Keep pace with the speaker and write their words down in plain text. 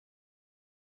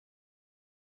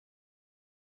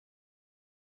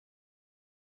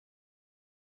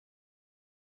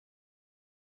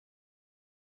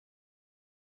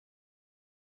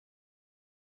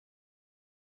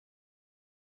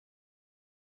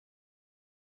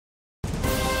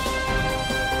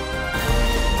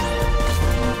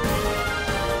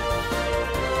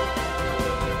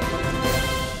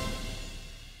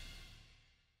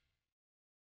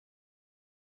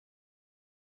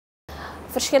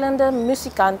Verschillende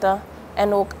muzikanten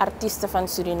en ook artiesten van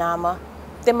Suriname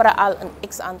timmeren al een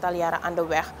x-aantal jaren aan de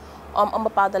weg om een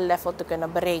bepaalde level te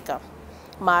kunnen bereiken.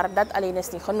 Maar dat alleen is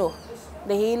niet genoeg.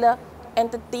 De hele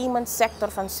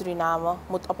entertainmentsector van Suriname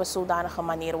moet op een zodanige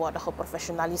manier worden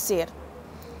geprofessionaliseerd.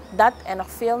 Dat en nog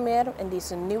veel meer in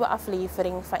deze nieuwe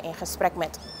aflevering van In Gesprek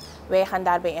Met. Wij gaan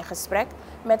daarbij in gesprek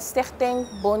met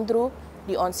Stichting Bondru,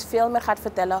 die ons veel meer gaat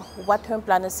vertellen wat hun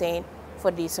plannen zijn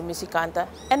voor deze muzikanten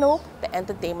en ook de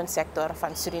entertainmentsector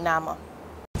van Suriname.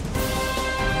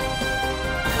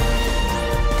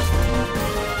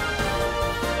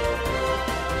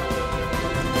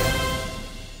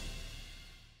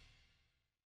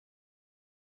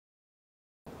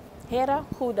 Heren,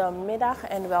 goedemiddag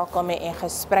en welkom in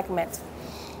Gesprek Met.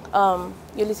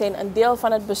 Jullie zijn een deel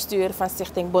van het bestuur van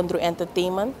Stichting Bondru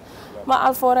Entertainment. Maar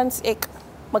alvorens ik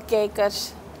mijn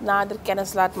kijkers nader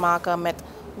kennis laat maken met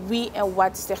wie en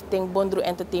wat Stichting Bondru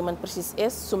Entertainment precies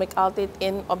is, zoom ik altijd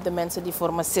in op de mensen die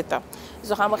voor me zitten. Dus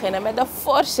we gaan beginnen met de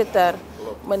voorzitter,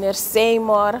 meneer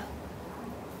Seymour.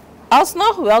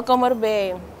 Alsnog, welkom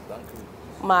erbij. Dank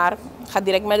u. Maar ga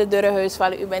direct met de deur in huis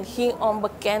vallen. U bent geen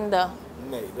onbekende.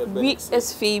 Nee, dat ben Wie ik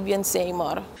is Fabian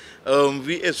Seymour?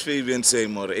 Wie is Fabian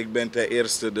Seymour? Ik ben ten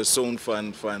eerste de zoon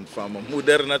van mijn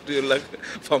moeder natuurlijk,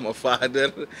 van mijn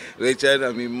vader. Weet je,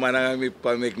 dat mijn man en mijn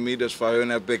pa met me, dus van hun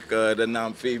heb ik de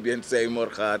naam Fabian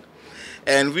Seymour gehad.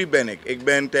 En wie ben ik?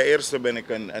 Ten eerste ben ik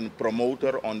een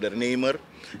promotor, ondernemer,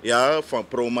 ja, van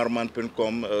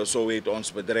promarman.com, zo heet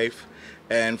ons bedrijf.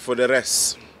 En voor de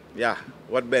rest, ja,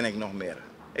 wat ben ik nog meer?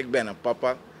 Ik ben een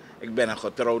papa, ik ben een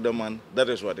getrouwde man, dat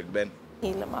is wat ik ben.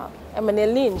 Helemaal. En meneer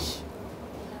Lynch?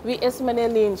 Wie is meneer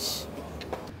Lynch?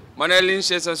 Meneer Lynch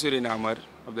is een Surinamer.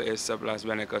 Op de eerste plaats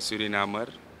ben ik een Surinamer.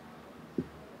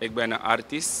 Ik ben een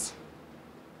artiest.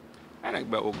 En ik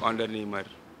ben ook ondernemer.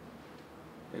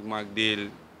 Ik maak deel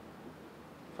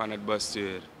van het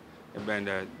bestuur. Ik ben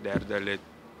de derde lid,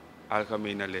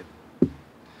 algemene lid.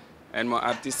 En mijn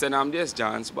artiestennaam is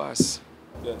Jans Bas.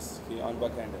 Dus geen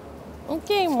onbekende.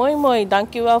 Oké, mooi.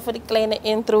 Dankjewel voor die kleine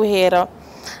intro, heren.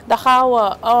 Dan gaan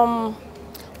we.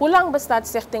 Hoe lang bestaat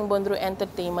Stichting Bondru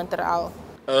Entertainment er al?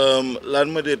 Laat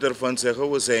me dit ervan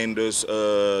zeggen. We zijn dus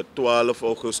 12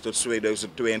 augustus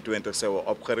 2022 zijn we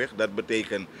opgericht. Dat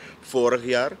betekent vorig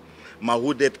jaar. Maar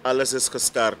hoe dit alles is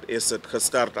gestart, is het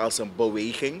gestart als een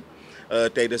beweging.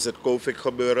 Tijdens het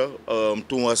COVID-gebeuren.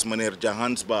 Toen was meneer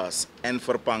Jahans Baas en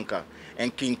Verpanka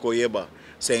en King Koyeba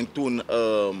zijn toen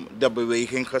de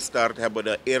beweging gestart, hebben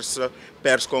de eerste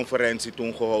persconferentie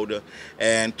toen gehouden.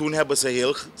 En toen hebben ze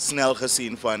heel snel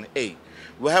gezien van,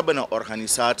 we hebben een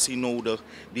organisatie nodig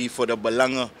die voor de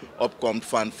belangen opkomt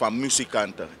van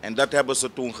muzikanten. En dat hebben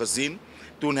ze toen gezien.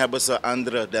 Toen hebben ze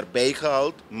anderen erbij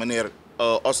gehaald. Meneer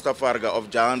Ostavarga of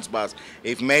Jahansbaas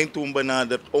heeft mij toen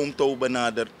benaderd, Oomto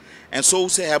benaderd. En zo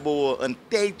hebben we een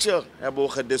tijdje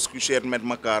gediscussieerd met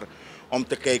elkaar om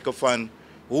te kijken van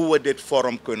hoe we dit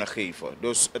vorm kunnen geven.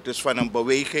 Dus het is van een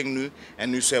beweging nu en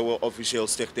nu zijn we officieel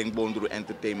Stichting Bondru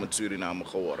Entertainment Suriname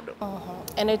geworden.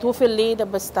 En uit hoeveel leden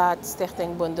bestaat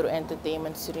Stichting Bondru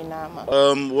Entertainment Suriname?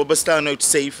 We bestaan uit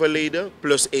 7 leden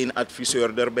plus 1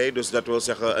 adviseur erbij, dus dat wil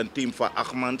zeggen een team van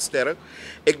 8 man sterk.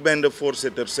 Ik ben de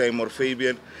voorzitter Seymour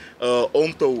Fabian.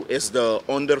 Oomto is de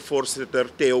ondervoorzitter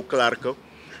Theo Clarke.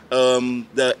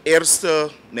 De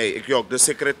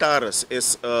secretaris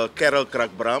is Kerel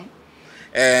Krakbram.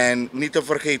 En niet te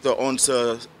vergeten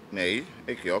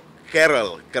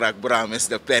Kerel Krakbram is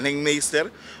de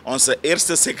penningmeester. Onze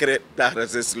eerste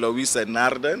secretaris is Louise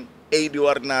Naarden,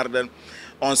 Eduard Naarden.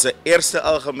 Onze eerste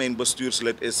algemeen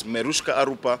bestuurslid is Merushka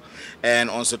Arupa.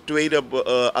 En onze tweede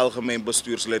algemeen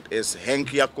bestuurslid is Henk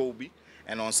Jacobi.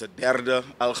 En onze derde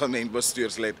algemeen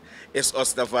bestuurslid is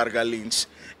Ostavarga Lynch.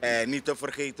 En niet te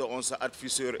vergeten, onze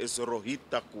adviseur is Rohit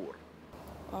Thakur.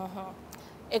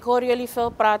 Ik hoor jullie veel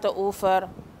praten over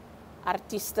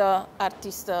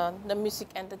artiesten, de muziek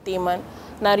entertainment.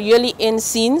 Naar jullie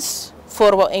inziens,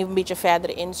 voor we een beetje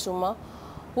verder inzoomen,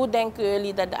 hoe denken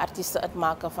jullie dat de artiesten het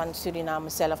maken van Suriname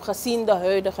zelf, gezien de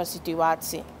huidige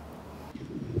situatie?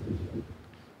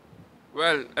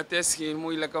 Wel, het is geen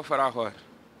moeilijke vraag hoor.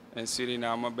 In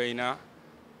Suriname bijna, het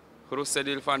grootste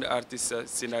deel van de artiesten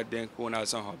zien dat ding gewoon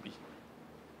als een hobby.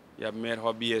 Je hebt meer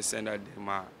hobby's en dat ding,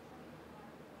 maar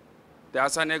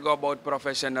als je niet about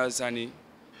professionals, dan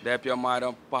heb je maar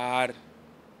een paar.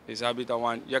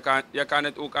 Je kan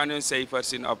het ook aan hun cijfers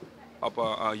zien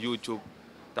op YouTube.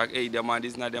 Dat de man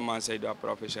is naar de man zei dat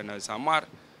professionals zijn. Maar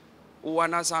hoe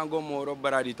we gaan go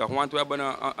bradi toch? Want we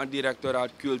hebben een directoraat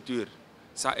cultuur.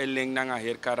 Sa eling na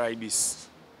hier Caribisch.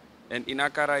 En in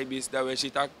de Caribisch dat we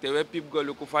zitten, we pip go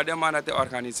luku voor de man dat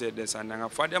organiseren zijn. Na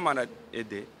voor de man dat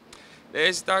ede. De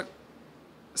eerste dag,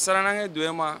 Saranang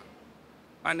doe maar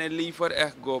aan liever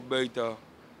echt go buiten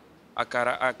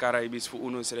a Caribisch voor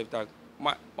uno schrijft.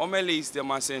 Maar om een lees de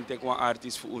man zijn tek een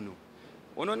artiest voor uno.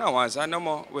 Uno na wansa na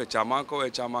mo we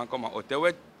chamanko maar ote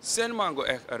we sen mango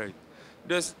echt eruit.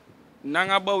 Dus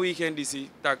nanga ba weekend disi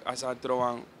tak asa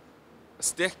trouwang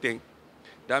stichting.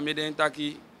 Daarmee den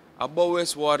taki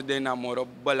abouwes worden na moro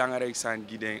belangrijk zijn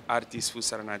giden artiest voor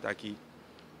Saranataki.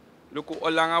 Luku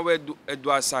olanga we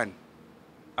edwasan.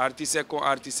 Artiste kon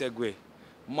artiste gwe.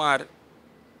 Maar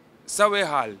sawe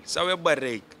hal, sawe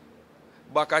bereik.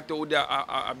 Bakate uda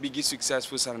a bigi succes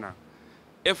voor Sarna.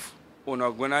 If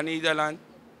uno gona Nederland,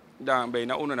 dan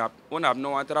bijna unap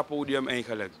no een podium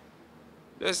eigenlijk.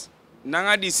 Dus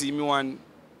nanga disi mi wan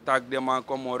tak de man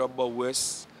komoro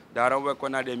bewust. Daarom we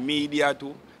kon naar de media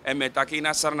toe. En met taki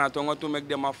na Sarna tongo to make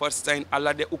de man first time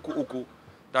alla de uku.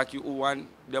 Taki uwan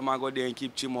de man go de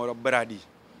keep chimoro bradi.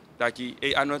 Taki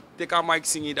ano teka mic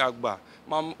singi dagba.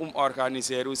 Maar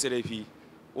organiseren serefi.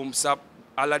 Sap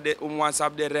alla de wan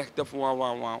sap de rechten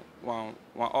voor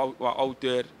een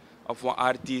auteur of een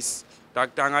artiest. Tak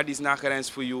tanga dis na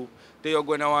grens voor you. Te yo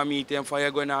go na een meeting, van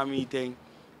je go na een meeting.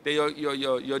 Te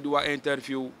yo doe een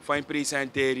interview, van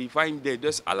presenteren, van dit.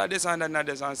 Dus alla de zijn na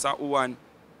de zijn sa uwan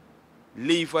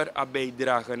liever a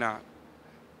bijdragen na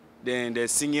de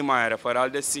singiman,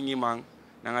 vooral de singiman,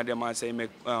 na de man say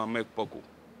make poku.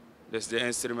 Dus de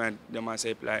instrument, de man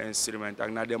say play instrument.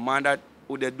 En na de man dat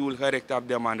hoe de doel gericht op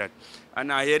de man dat. En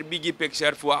na hier biggie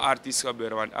picture voor artiest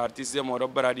gebeuren, want artiest de moro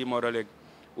bradi moro lek,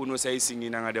 uno say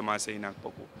singing na de man say nak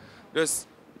poku. Dus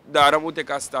daarom moet ik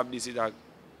een stap die dag.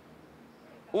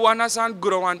 Uwana san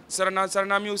grow want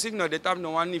sarna music no de tap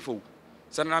no one niveau.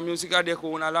 Sarna music ade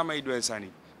gewoon ala mai doen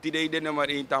sani. Tide de nummer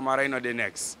 1 tamarai no de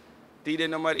next. Tide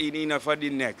nummer 1 ina voor de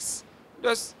next.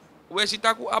 Dus we zitten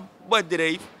ook op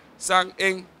bedrijf sang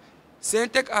eng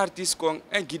Sentek artiest kon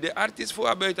en give de artiest voor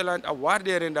het buitenland a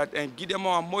waarderen dat en give hem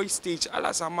een mooi stage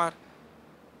alles maar.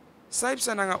 Saip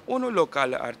sananga uno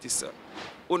lokale artiesten.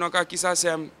 Uno kan kiezen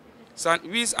sem san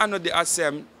wie is ano de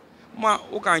asem maar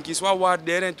ook kan kiezen wat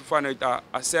waarderen vanuit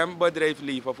asem bedrijf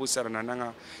leven voor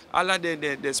Sarananga. Alla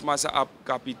de smasa op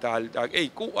kapitaal dat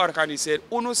hey ku organiseer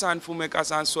uno san voor meka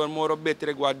san son moro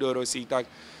betre guadoro si tak.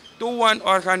 Tu wan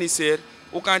organiseer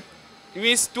ook kan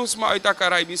wins tusma uit de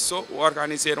Caribisch zo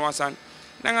organiseren we san.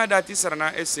 Nanga dat is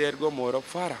Sarana is ergo moro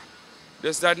fara.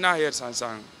 Dus dat na hier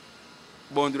san.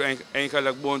 Bondru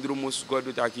eigenlijk Bondru moest go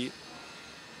doen taki.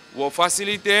 We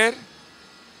faciliteer,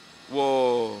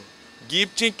 we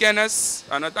geven kennis.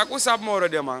 En dat ook sap moro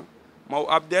de man. Maar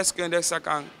op deskundig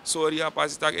sakan sorry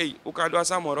pas tak hey, u kan doen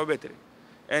sam moro beter.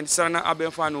 En Sarana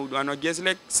aben van u, en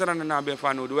gesprek Sarana aben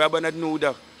van u. We hebben het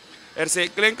nodig.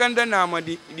 Zijn klinkende namen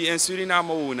die in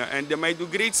Suriname wonen en de mij doen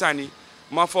great zijn.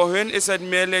 Maar voor hun is het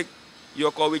meer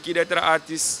je kan wiki dat er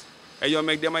artiest en je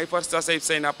maakt de mij versta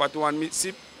zijn op het one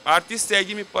artiest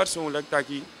tegen me persoonlijk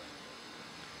taki.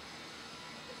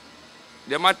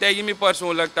 De maar tegen me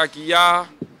persoonlijk taki ja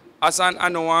asan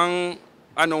anouang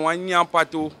nyam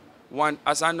patu want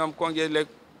asan nam kongelek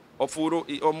ofuro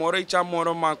o moro icha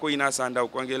moro man ko ina sanda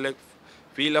kongelek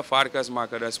vele varkens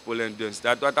maken dat spoelen dus.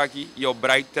 Dat wat ik je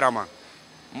bright trauma.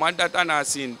 Maar dat aan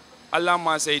zien,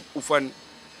 allemaal zei oefen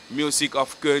muziek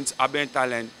of kunst, aben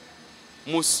talent,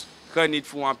 moest geniet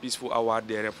voor een peaceful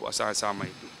awarderen voor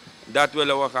samen. Dat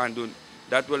willen we gaan doen.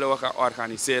 Dat willen we gaan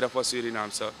organiseren voor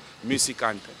Surinaamse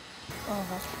muzikanten.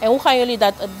 En hoe gaan jullie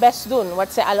dat het best doen?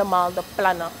 Wat zijn allemaal de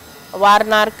plannen?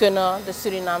 Waarnaar kunnen de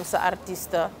Surinaamse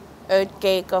artiesten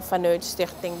uitkijken vanuit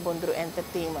Stichting Bondru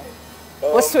Entertainment?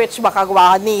 We switchen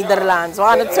bakagwa Nederlands. We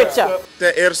gaan het switchen.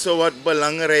 Ten eerste wat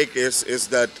belangrijk is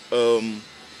dat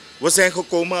we zijn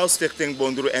gekomen als Stichting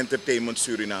Bondru Entertainment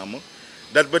Suriname.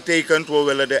 Dat betekent we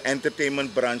willen de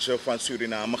entertainmentbranche van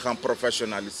Suriname gaan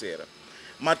professionaliseren.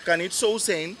 Maar het kan niet zo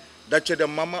zijn dat je de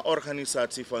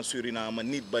mama-organisatie van Suriname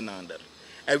niet benadert.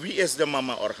 En wie is de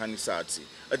mama-organisatie?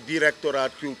 Het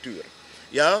Directoraat Cultuur.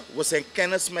 Ja, we zijn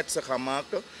kennis met ze gaan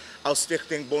maken als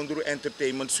Stichting Bondru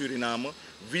Entertainment Suriname.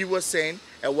 Wie we zijn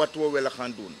en wat we willen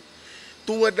gaan doen.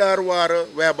 Toen we daar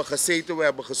waren, we hebben gezeten, we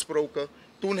hebben gesproken.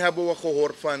 Toen hebben we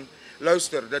gehoord van,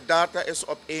 luister, de data is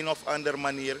op een of andere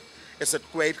manier, is het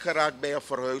kwijtgeraakt bij een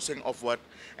verhuizing of wat.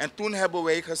 En toen hebben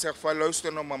wij gezegd van,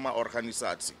 luister naar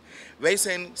mama-organisatie. Wij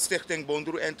zijn Stichting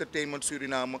Bondru Entertainment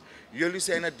Suriname. Jullie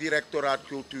zijn het Directoraat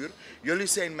Cultuur. Jullie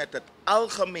zijn met het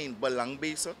algemeen belang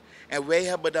bezig. En wij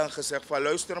hebben dan gezegd van,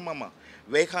 luister mama,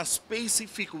 wij gaan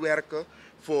specifiek werken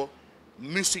voor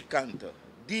muzikanten,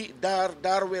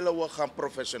 Daar willen we gaan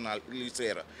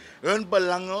professionaliseren. Hun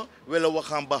belangen willen we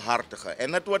gaan behartigen. En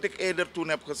net wat ik eerder toen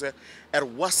heb gezegd,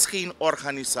 er was geen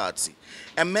organisatie.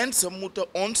 En mensen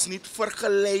moeten ons niet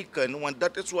vergelijken, want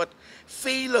dat is wat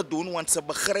velen doen, want ze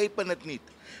begrijpen het niet.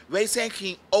 Wij zijn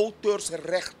geen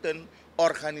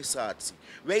auteursrechtenorganisatie.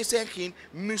 Wij zijn geen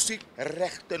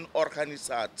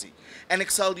muziekrechtenorganisatie. En ik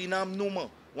zal die naam noemen,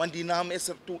 want die naam is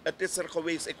het is er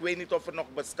geweest. Ik weet niet of het nog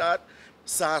bestaat.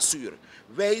 Sasuur.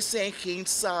 Wij zijn geen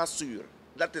Sasuur.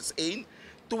 Dat is 1.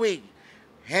 2.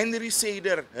 Henry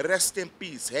Seder, rest in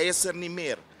peace. Hij is er niet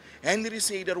meer. Henry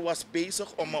Seder was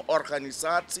bezig om een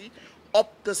organisatie op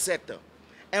te zetten.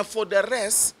 En voor de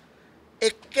rest,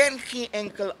 ik ken geen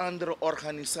enkele andere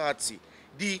organisatie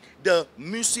die de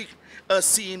muziek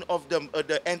scene of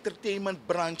de entertainment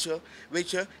branche, weet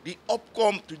je, die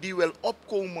opkomt, die wil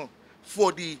opkomen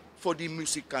voor die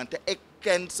muzikanten. Ik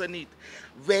ken ze niet.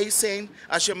 Wij zijn,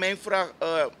 als je mij vraagt,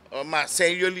 maar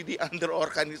zijn jullie die andere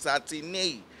organisatie?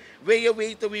 Nee. Wil je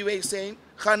weten wie wij zijn?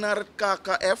 Ga naar het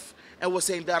KKF en we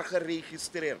zijn daar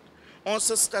geregistreerd.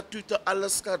 Onze statuten,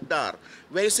 alles staat daar.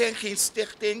 Wij zijn geen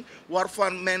stichting waar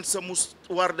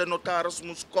de notaris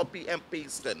moest copy en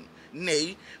pasten.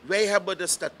 Nee, wij hebben de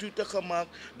statuten gemaakt.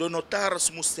 De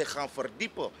notaris moest zich gaan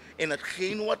verdiepen in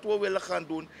hetgeen wat we willen gaan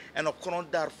doen. En op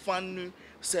grond daarvan nu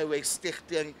zijn wij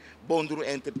Stichting Bondru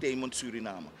Entertainment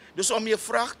Suriname. Dus om je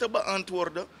vraag te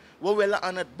beantwoorden, we willen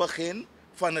aan het begin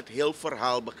van het heel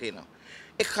verhaal beginnen.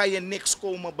 Ik ga je niks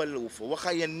komen beloven. We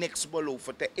gaan je niks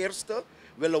beloven. Ten eerste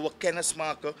willen we kennis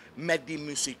maken met die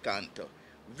muzikanten.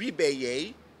 Wie ben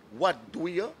jij? Wat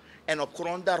doe je? En op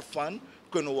grond daarvan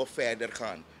kunnen we verder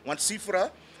gaan. Want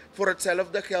Sifra, voor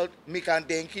hetzelfde geld, ik kan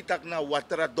denken dat na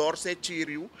watera dorse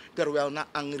chiriu, terwijl na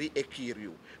angri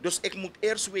ekiriu. Dus ik moet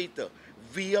eerst weten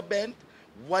wie je bent,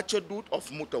 wat je doet, of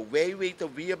moeten wij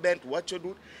weten wie je bent, wat je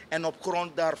doet. En op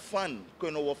grond daarvan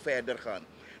kunnen we verder gaan.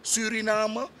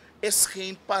 Suriname is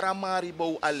geen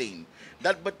Paramaribo alleen.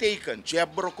 Dat betekent, je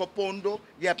hebt Brokopondo,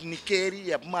 je hebt Nikeri,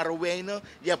 je hebt Marowijnen,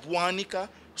 je hebt Wanica.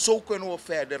 Zo kunnen we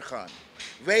verder gaan.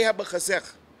 Wij hebben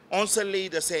gezegd, onze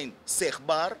leden zijn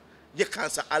zichtbaar. Je kan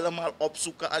ze allemaal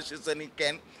opzoeken als je ze niet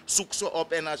kent. Zoek ze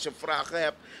op en als je vragen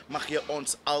hebt, mag je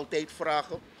ons altijd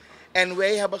vragen. En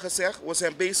wij hebben gezegd, we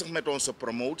zijn bezig met onze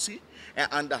promotie.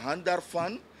 En aan de hand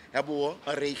daarvan hebben we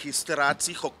een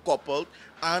registratie gekoppeld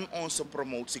aan onze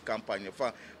promotiecampagne.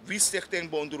 Van wie Stichting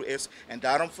Bondru is. En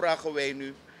daarom vragen wij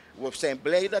nu, we zijn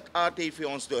blij dat ATV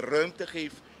ons de ruimte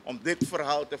geeft om dit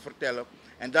verhaal te vertellen.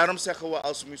 En daarom zeggen we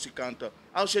als muzikanten,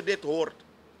 als je dit hoort,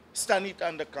 sta niet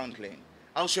aan de kantlijn.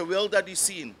 Als je wil dat die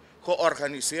scene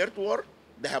georganiseerd wordt,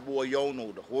 dan hebben we jou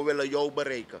nodig. We willen jou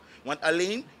bereiken. Want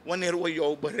alleen wanneer we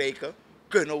jou bereiken,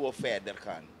 kunnen we verder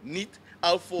gaan. Niet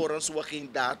alvorens we geen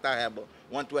data hebben,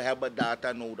 want we hebben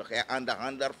data nodig. En aan de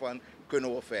hand daarvan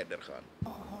kunnen we verder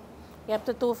gaan. Je hebt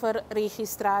het over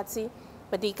registratie.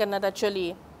 Betekent dat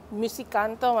jullie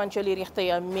muzikanten, want jullie richten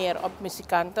je meer op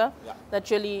muzikanten, Ja. dat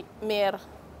jullie meer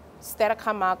sterk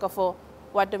gaan maken voor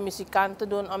wat de muzikanten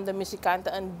doen, om de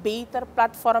muzikanten een beter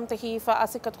platform te geven,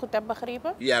 als ik het goed heb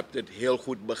begrepen? Je hebt het heel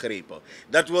goed begrepen.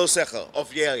 Dat wil zeggen,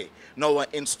 of jij nou een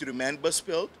instrument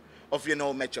bespeelt, of je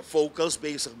nou met je vocals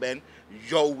bezig bent,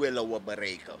 jou willen we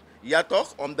bereiken. Ja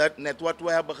toch? Omdat net wat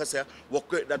we hebben gezegd,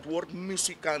 dat woord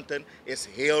muzikanten is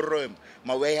heel ruim.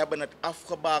 Maar wij hebben het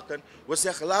afgebakend. We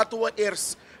zeggen, laten we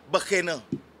eerst beginnen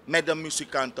met de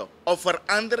muzikanten. Of er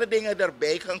andere dingen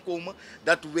erbij gaan komen,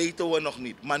 dat weten we nog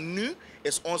niet. Maar nu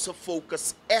is onze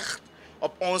focus echt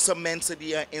op onze mensen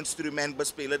die een instrument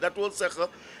bespelen. Dat wil zeggen,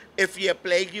 if je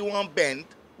play een band,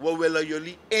 we willen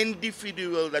jullie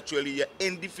individueel, dat jullie je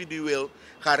individueel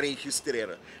gaan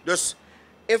registreren. Dus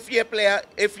if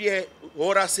je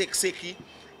hora sekseki,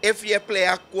 if je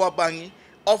play kwabangi,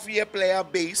 of je play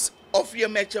bass, of je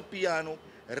met je piano,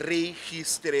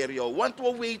 registreer jou. Want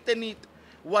we weten niet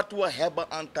wat we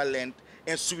hebben aan talent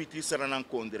en Sweeties Ranan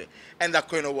Kondre. En dan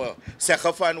kunnen we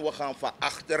zeggen van, we gaan van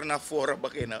achter naar voren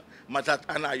beginnen, maar dat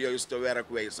aan de juiste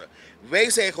werkwijze. Wij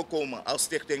zijn gekomen als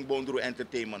Stichting Bondru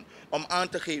Entertainment om aan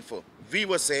te geven wie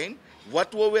we zijn, wat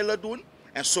we willen doen.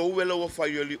 En zo willen we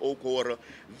van jullie ook horen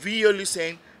wie jullie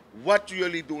zijn, wat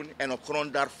jullie doen. En op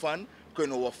grond daarvan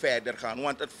kunnen we verder gaan.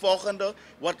 Want het volgende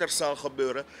wat er zal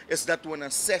gebeuren is dat we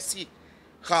een sessie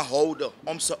gaan houden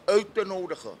om ze uit te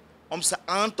nodigen, om ze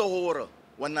aan te horen.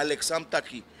 Want na leksam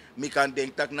taki, mi kan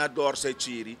denk dat na dorse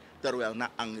chiri, terwijl na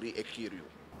angry ekiriu.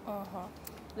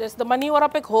 Dus de manier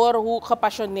waarop ik hoor hoe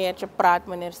gepassioneerd je praat,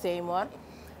 meneer Seymour,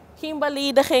 geen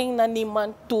belediging naar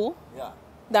niemand toe. Ja.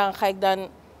 Dan ga ik dan,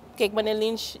 kijk meneer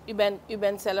Lynch, u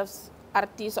bent zelfs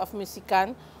artiest of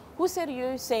muzikant. Hoe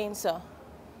serieus zijn ze?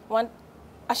 Want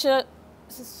als je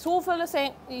zoveel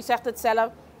zijn, je zegt het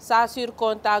zelf, Sasur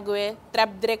Contagüe,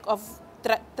 trapdruk of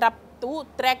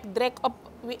trekdruk op,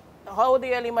 houden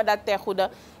jullie me dat ten goede,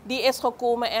 die is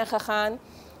gekomen en gegaan.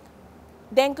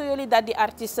 Denken jullie dat die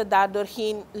artiesten daardoor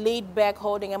geen laid-back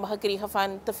houding hebben gekregen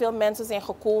van te veel mensen zijn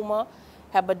gekomen,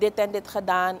 hebben dit en dit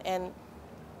gedaan en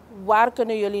waar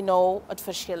kunnen jullie nou het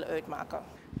verschil uitmaken?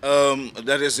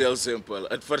 Dat is heel simpel.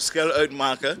 Het verschil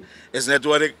uitmaken is net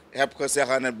wat ik heb gezegd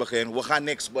aan het begin. We gaan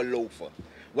niks beloven.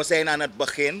 We zijn aan het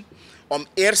begin om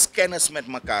eerst kennis met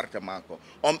elkaar te maken.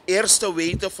 Om eerst te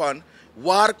weten van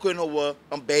waar kunnen we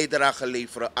een bijdrage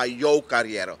leveren aan jouw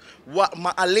carrière.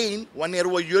 Maar alleen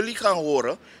wanneer we jullie gaan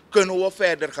horen, kunnen we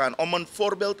verder gaan. Om een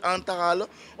voorbeeld aan te halen,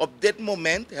 op dit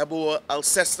moment hebben we al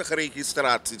 60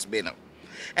 registraties binnen.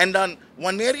 En dan,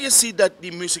 wanneer je ziet dat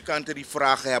die muzikanten die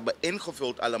vragen hebben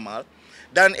ingevuld allemaal,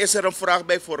 dan is er een vraag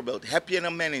bijvoorbeeld, heb je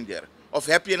een manager? Of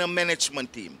heb je een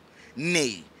managementteam?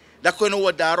 Nee. Dan kunnen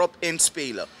we daarop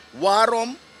inspelen.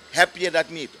 Waarom heb je dat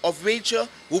niet? Of weet je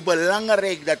hoe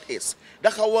belangrijk dat is?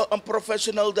 Dan gaan we een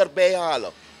professional erbij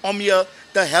halen om je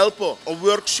te helpen, een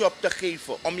workshop te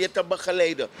geven, om je te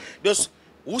begeleiden. Dus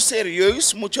hoe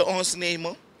serieus moet je ons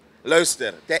nemen?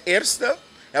 Luister, ten eerste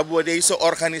hebben we deze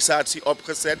organisatie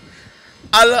opgezet.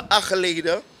 Alle 8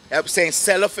 leden zijn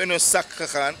zelf in hun zak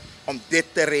gegaan om dit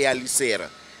te realiseren.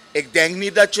 Ik denk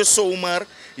niet dat je zomaar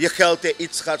je geld in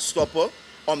iets gaat stoppen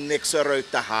om niks eruit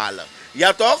te halen.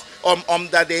 Ja toch? Om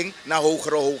dat ding naar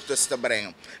hogere hoogtes te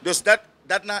brengen. Dus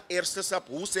dat na eerste stap,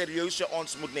 hoe serieus je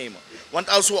ons moet nemen. Want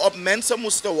als we op mensen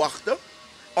moesten wachten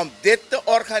om dit te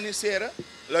organiseren,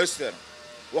 luister,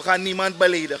 we gaan niemand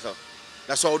beledigen.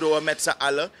 Dan zouden we met z'n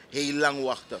allen heel lang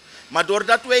wachten. Maar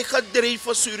doordat wij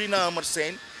gedreven Surinamers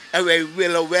zijn en wij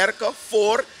willen werken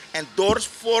voor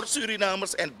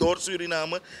Surinamers en door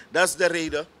Suriname, dat is de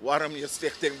reden waarom je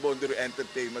Stichting Bondru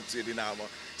Entertainment Suriname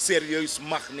serieus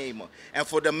mag nemen. En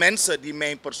voor de mensen die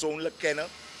mij persoonlijk kennen,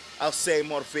 als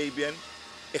Seymour Fabian,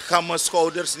 ik ga mijn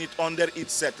schouders niet onder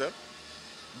iets zetten,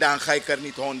 dan ga ik er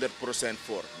niet 100%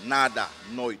 voor. Nada,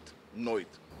 nooit, nooit.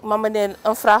 Maar meneer,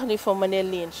 een vraag nu voor meneer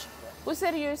Lynch. Hoe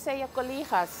serieus zijn je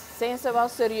collega's? Zijn ze wel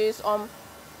serieus om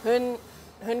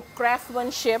hun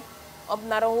craftsmanship op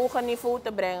naar een hoger niveau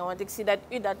te brengen? Want ik zie dat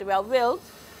u dat wel wilt,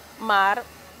 maar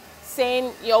zijn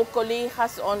jouw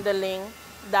collega's onderling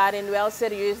daarin wel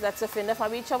serieus dat ze vinden van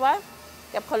weet je wat?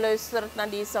 Ik heb geluisterd naar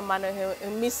deze mannen,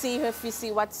 hun missie, hun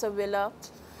visie, wat ze willen.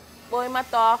 Boy, maar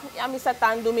toch, ja,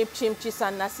 misatan doe me chimchis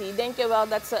en nasi. Denk je wel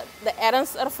dat ze de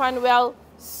ernst ervan wel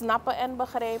snappen en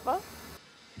begrijpen?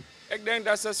 Ik denk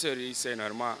dat ze serieus zijn,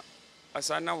 hoor. Maar als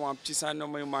ze nou een chimchis en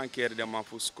een keer de man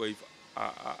voor school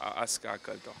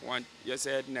afschakel toch. Want je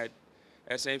zei het net,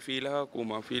 er zijn vele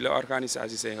gekomen, vele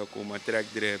organisaties zijn gekomen,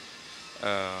 trekdrift.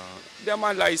 De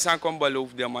man laat je aan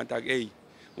beloofd, de man tak, hey.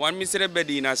 Want minister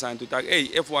Bedina zijn toe tak, hey,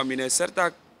 if one minister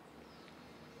tak,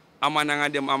 amananga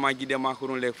dem amagi dem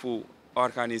groen leg voor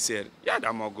organiseren. Ja,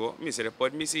 dat mag go. Minister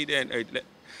pot missie den uitleg.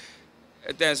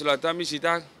 Ten slotte missie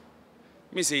tak,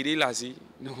 missie die lassie.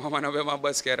 No mama nou bij mijn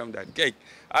bescherm dat. Kijk,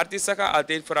 artiesten gaan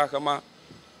altijd vragen, maar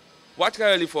wat gaan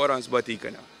jullie voor ons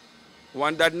betekenen?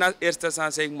 Want dat na eerste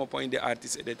zijn zeg ik in de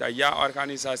artiesten dat ja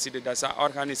organisatie dat is een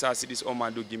organisatie die is om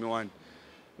aan doen gimme want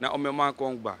na om man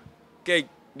kongba. Kijk,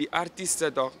 die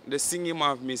artiesten toch, de zingen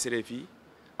maar misrefi,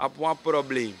 op een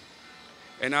probleem.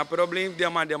 En een probleem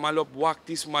de man loopt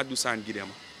wactief maar doet aan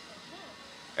gidema.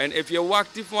 En if je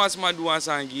wactief was maar doet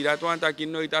aan gidema, dat want dat je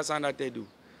nooit als aan dat te doen.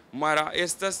 Maar de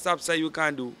eerste stap dat je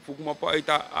kan doen, voeg me op uit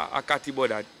a katibo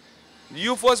dat.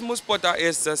 Je first moet put de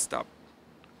eerste stap.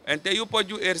 En te je put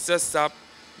je eerste stap,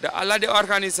 de alle de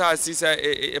organisaties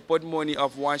put money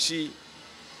of wanshi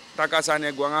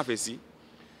takasane guanga fesi.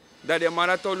 Dat de man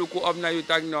dat luku op na je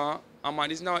tag nou,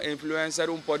 amandis nou influencer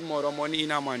put more money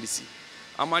in amandisi.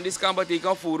 Amandis kan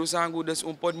betekenen voor sangu dus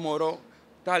put more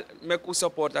met u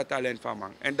support dat talent van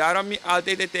man. En daarom mi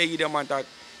altijd tegen de man dat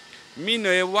mi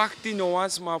no wakti no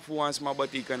was maar voor ons maar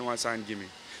betekenen was aan gimme.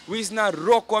 We is na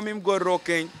rock coming go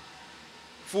rocking.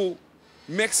 Voor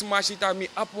mix machita mi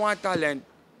up one talent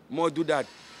mo do that.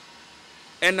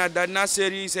 En dat na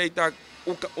serie zei tak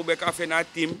ube kafe na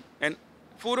team en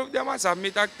voor ook de massa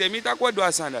mi tak wat do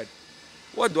asan dat.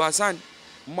 Wat do asan.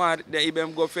 Maar de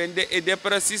ibem go fende de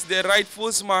precies de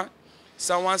rightfuls ma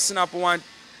sawan snap want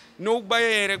no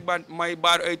bij erek ban my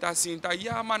bar uit asin ta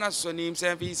ja man as so neem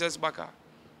zijn visas baka.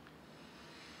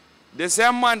 De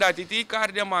same man dat die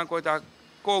kar de man ko tak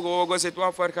Kogo zit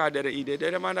wat vergaderen idee.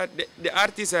 De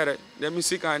artiesten, de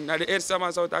muzikant, na de eerste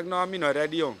man zou ik nou min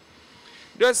radio.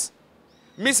 Dus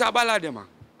misap alla de man.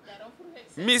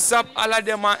 Misap alla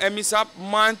de man en misap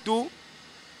man toe.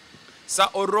 Sa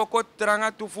oroko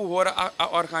tranga tufu hora a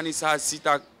organisatie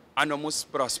tak anomus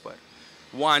prosper.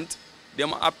 Want de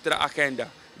ma aptra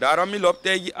agenda. Daarom mi lop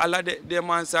tegen alla de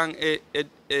man sang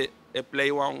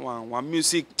play wan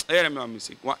music,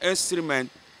 music, wan instrument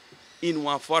in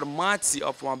wan formatie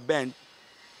of wan band.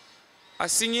 A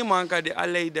singi manka de a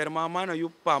leider, maar mano yu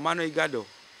pa, mano i gado,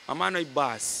 a mano i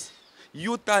baas.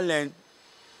 You talent,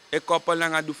 e koppel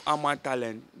nga duf ama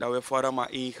talent, dat we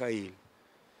vormen in geheel.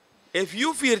 If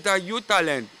you feel that you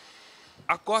talent,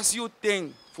 a cause you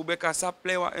think, fu beka sa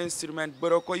play wan instrument,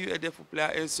 broko you ede fu play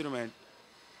wan instrument.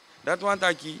 Dat want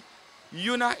aki,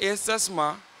 you na esas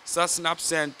ma, sa snap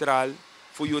central,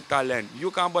 fu you talent. You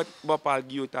kan bepal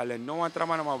give you talent, no one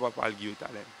trama na ma bepal give you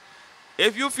talent.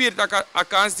 If you feel that a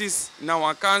kans this now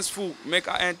a kans fu make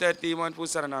a entertainment fu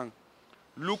saranang,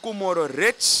 luku moro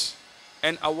rich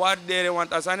and award there want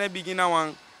asane begin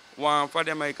wan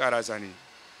fade mai karasani.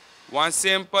 One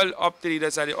simple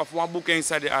optreden sade of one booking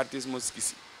sade artist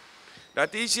muskisi.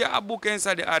 Dat is je a booking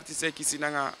sade artist kisi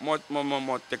nanga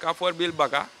mot teka voorbeeld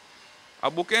baka.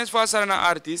 A booking fa sarana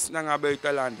artist nanga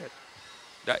buitenlander.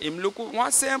 Dat im luku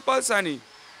one simple sani.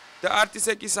 De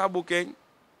artist kisa booking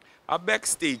a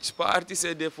backstage pa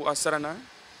artiste de fu asrana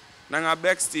nanga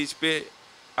backstage pe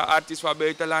a artist fa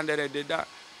buitenlander de da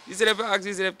disref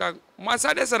axis tak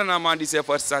masa de sarana man di se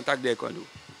first tak de kondu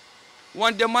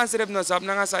wan de man seref no sap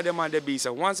nanga sa de man de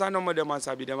bisa wan sa no mo de man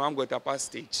sabi de man go ta pa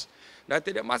stage dat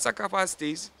de man sa ka pa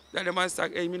stage dat de man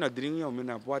stak mi no drink yo mi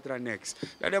na watra next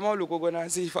dat de man luko go na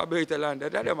si fa buitenlander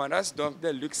dat de man das dump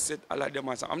de luxe set ala de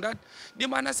man sa am dat di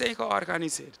man na se ko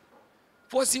organiser.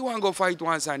 Fossi wan go fight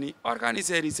one sani,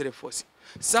 organiseer is er fossi.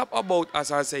 Sap about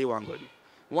as I say wan go do.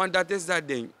 Want that is that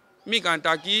thing. Mi kan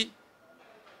taki,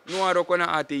 no one roko na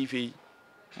ATV.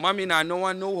 Mami na no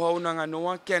one know how nanga no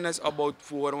one kennis about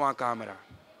voor one camera.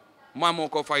 Mamo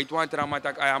ko fight one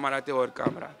tramatak ayamara te or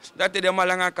camera. Dat de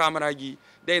malanga camera gi,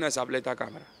 de na sapleta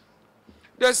camera.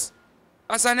 Dus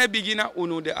asane begina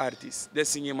uno de artist, de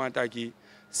singi mataki.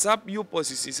 Sap you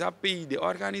posisi, sap pay de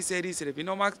organiseer is er.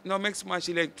 No max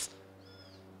machine.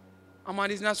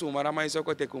 Amanis na sumara ma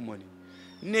isoko te kumoni.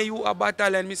 Ne you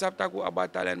abatalen mi sapta ku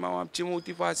abatalen ma wam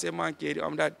chimuti fa se man keri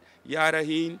am dat yara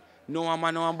hin no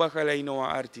ama no ambakala no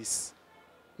artist.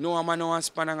 No ama no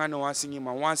spananga no singi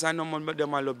ma wansa no mon de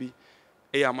malobi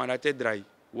e amara te dry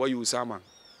wo you sama.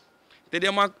 Te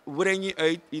de ma brengi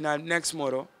uit in a next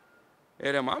moro.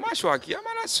 Ere ma shwaki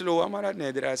amara slow amara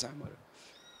nedra samara.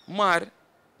 Maar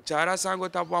chara sango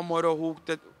tapwa moro hu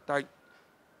te ta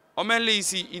Omen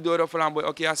leisi idoro flamboy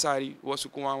oke asari wosu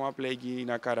kuma ma play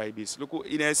na Caraibes. Luku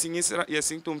ine singi ye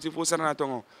sing tum si fu sarana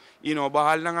tongo. Ino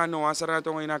bahal nanga no sarana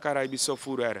tongo ina Caraibes so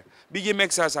furere. Bigi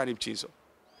mexa sanip chinso.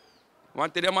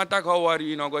 Want de matak how are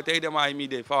you no go take dem ai mi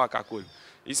de fa kakul.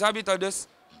 Isabi to des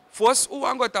fos u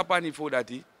ango tapani fu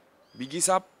dati. Bigi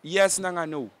sap yes nanga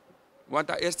no. Want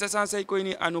a este san say ko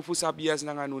ini anu fu sap yes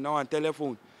nanga no na wan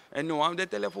telephone. En no am de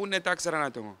telephone net tak sarana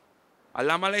tongo.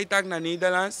 Alama lay tak na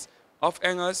Nederlands of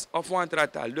Engels of one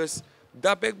tratal. Dus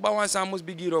dat ik bawan samus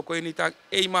bigiro ko ini tak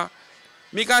ma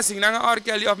mi kan sing nanga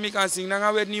orkeli of mi kan sing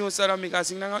nanga wet new sara mi kan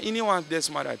sing nanga ini want des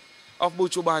marat of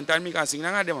buchu bantan mi kan sing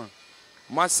nanga demang.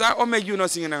 Masa o me you no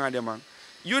sing nanga demang.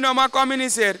 You know ma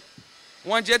communiser.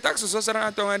 Wan je tak so sara na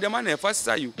tonga demang ne fast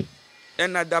sa you.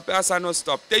 En na dap asa no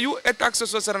stop. Te you e tak so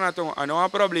sara na tonga ano a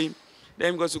problem.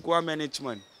 Dem go su kwa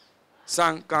management.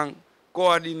 Sang kang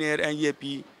coordinator en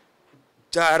yepi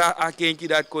cara a kenki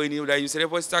dat ko ini udah yusre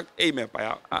postak me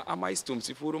pa ama istum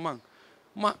si furu mang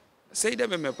ma say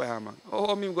dem me pa mang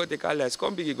oh mi go te kales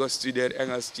kom bigi go studier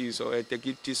Engels chi so e te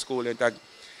kit school e tak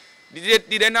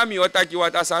di na mi otak yu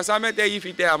ata sa me te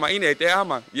ifite ama ine te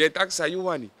ama ye tak sa yu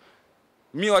wani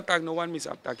mi otak no wan mi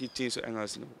sap tak chi so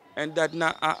Engels no and that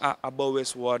na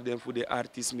abowes word dem fu de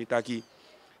artist mi taki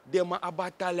de ma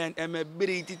abatalen en me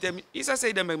breedte tem isa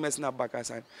say dem mes na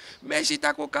bakasan me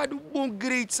shita ko kadu bon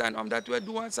great san omdat we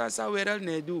do sa wereld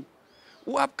ne do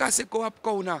wap kase ko wap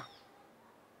kona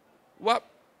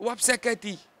wap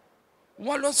seketi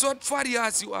walo sort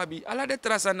variasi abi ala de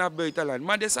trasa na buitenland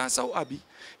maar de sa abi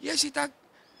ye shita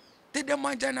te de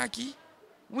manjanaki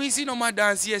we si no ma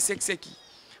dansie sekseki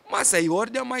ma say hoor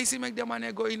de ma isi mek de man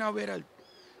go in a wereld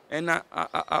en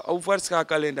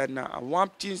overschakelen dat na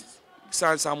wap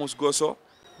san samus goso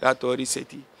dat ori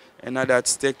seti en na dat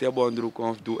Stichting Bondru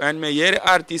konf do en me yere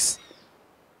artist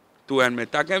tu en me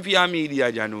taken via media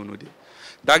janunu de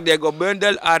tak de go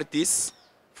bundle artist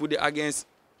fu de against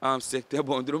Stichting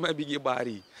Bondru me bigi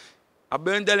bari a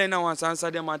bundle na wan sansa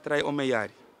de ma try o me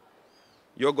yari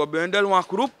yo go bundle wan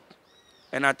group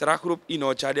en a tra group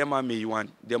ino cha de ma me wan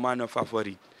de ma no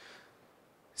favorite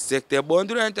Stichting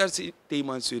Bondru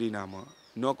Entertainment Suriname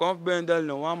no konf bundle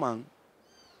no wan man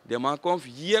De man komt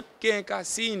yep kenka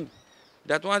zien.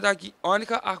 Dat want dat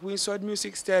ongeacht wie soort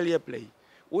muziekstijl je play.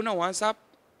 Una wansap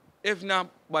if na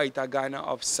baita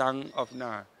Ghana of sang of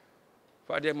na.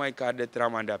 Fade my card de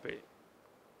tramandape.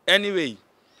 Anyway,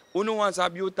 uno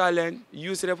wansap you talent,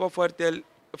 use repo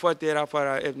fortera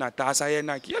para if na tasa ye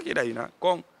na kia kida ina.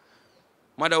 Kom.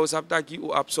 Maar dat was dat je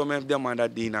op sommige de man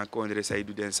dat dina kon zij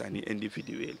doet en zijn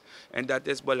individueel. En dat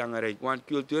is belangrijk, want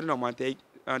cultuur no man tegen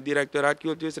directoraat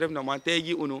cultuur schrijft no man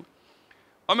tegen uno.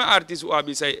 Om een artiest u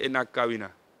abi zij in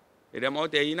nakawina. En dan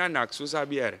moet hij na nak zo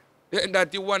sabier. En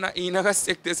dat die wana ina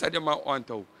gestekte sa de man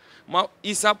ontou. Maar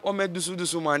isap om het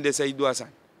dusu man de zij doasan.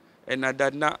 En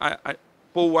dat na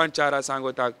po wan chara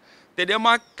sango tak. Te de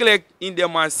man klik in de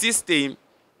man systeem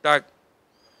tak.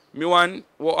 We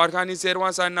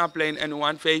organiseren een na plein en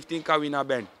we 15 kawina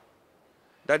band.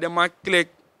 Dat de man klik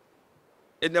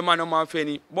en de man om aan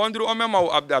feni. Bondru om hem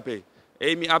op dape.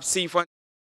 Mi op zie van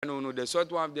de soort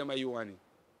van de man.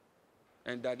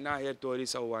 En dat na her tori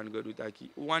sa wan gedoet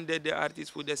aki. One de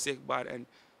artiest voor de zichtbaar en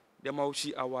de man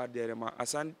si awarderen. Maar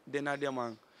asan de na de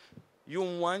man.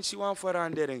 You want si wan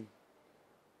verandering.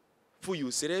 Voor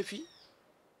you serefi.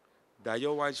 Dat je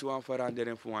want si wan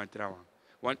verandering voor wan trauma.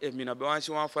 Want if mina bewan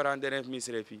si wan veranderen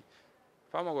misrefi.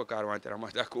 Fama go kar wan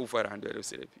trauma dat ko veranderen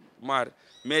serefi. Maar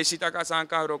me si taka san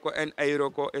kan roko en ei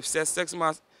roko if 6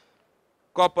 mas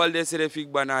koppel de serefi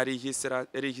bana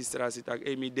registratie tak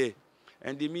emide.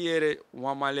 En die miere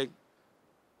wan malek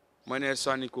meneer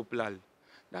Sonny Kuplal.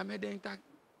 Dan me denk tak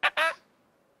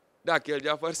dat kel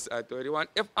ja first atori want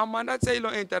if amanda sailo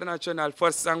international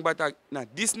first sang batak na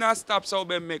this na stop zou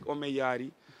be make o me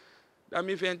yari. Dan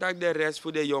mi vind tak de rest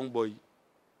voor de young boy.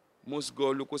 Moest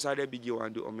go luku sa de bigi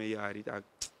wan do ome yari tak.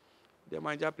 De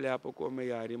man ja play up ko ome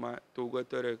yari ma to go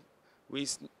terug.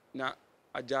 Wis na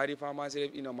a jari fama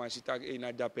self ina ma sitak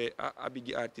ina dape a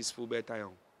bigi artist fu beta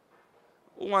yon.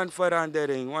 Wan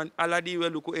verandering wan ala die we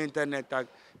luku internet tak.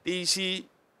 Die si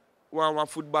wan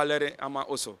voetballer ama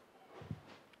oso.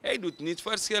 Hij doet niet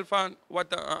verschil van wat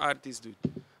een artiest doet.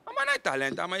 Ama na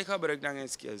talent, ama je gebruikt dan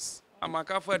skills. Ama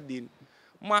kan verdienen.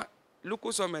 Maar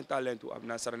luku so men talent u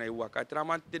abna sarana waka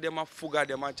traman te de ma fuga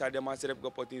de ma cha de ma serep go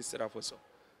potin serafoso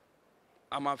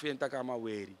ama fienta kama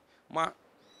weri ma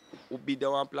ubi de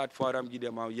wan platform gi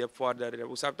de ma ye further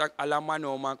u sap tak alama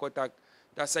no ma ko tak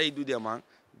ta sai du de ma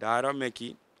dara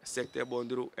meki Stichting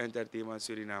Bondru entertainment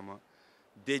Suriname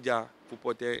deja fu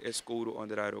pote escouro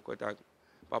ondraro ko tak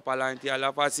papa lanti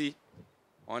ala fasi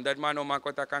on dat man no ma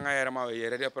ko tak nga yera ma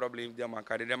yere de problem de ma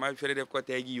kare de ma fere de ko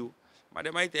tegi you ma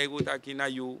de ma tegi tak na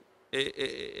you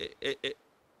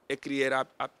crier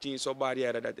ap tin so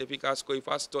barrière dat efficace ko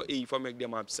fasto e voor make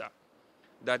dem apsa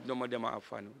dat no dem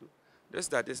afan dus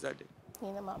dat is dat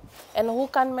helemaal. En hoe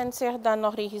kan men zich dan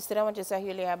nog registreren, want je zegt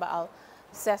jullie hebben al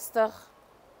 60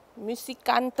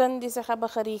 muzikanten die zich hebben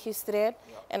geregistreerd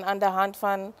en aan de hand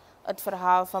van het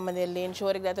verhaal van meneer Lynch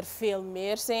hoor ik dat er veel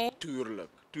meer zijn.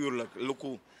 Tuurlijk.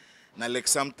 Loku na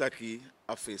Lexamtaki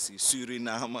afesi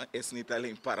Suriname is niet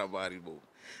alleen Paramaribo.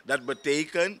 Dat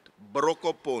betekent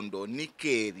Brokopondo,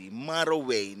 Nikeri,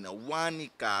 Marowijne,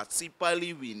 Wanika,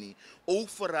 Sipaliwini.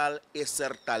 Overal is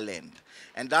er talent.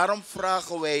 En daarom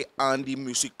vragen wij aan die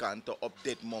muzikanten op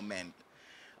dit moment.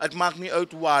 Het maakt niet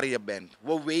uit waar je bent.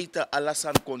 We weten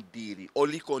Alassane Kondiri,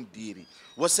 Oli Kondiri.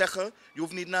 We zeggen, je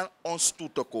hoeft niet naar ons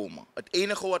toe te komen. Het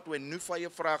enige wat we nu van je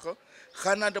vragen,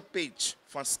 ga naar de page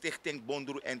van Stichting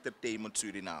Bondru Entertainment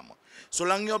Suriname.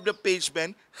 Zolang je op de page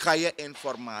bent, ga je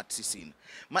informatie zien.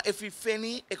 Maar if je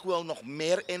vindt, ik wil nog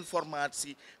meer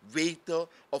informatie weten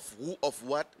of hoe of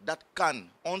wat, dat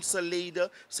kan. Onze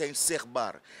leden zijn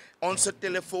zichtbaar. Onze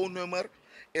telefoonnummer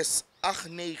is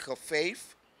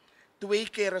 895 2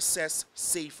 keer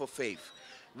 675.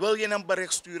 Wil je een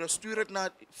bericht sturen? Stuur het naar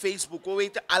Facebook. We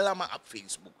weten allemaal op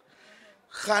Facebook.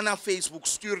 Ga naar Facebook,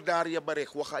 stuur daar je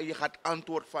bericht. Je gaat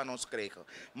antwoord van ons krijgen.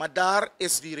 Maar daar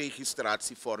is die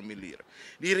registratieformulier.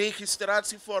 Die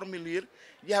registratieformulier,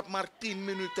 je hebt maar 10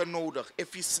 minuten nodig.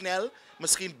 Even snel,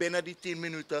 misschien binnen die 10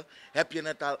 minuten, heb je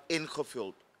het al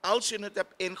ingevuld. Als je het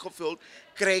hebt ingevuld,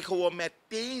 krijgen we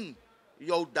meteen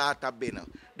jouw data binnen.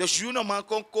 Dus je normaal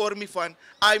kon kormi van,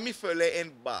 me vullen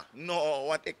in ba. No,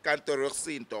 want ik kan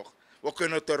terugzien toch. We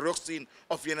kunnen terugzien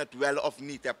of je het wel of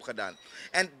niet hebt gedaan.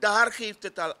 En daar geeft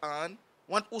het al aan,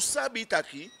 want usabi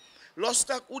taki, los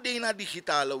tak ude na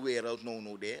digitale wereld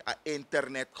no de,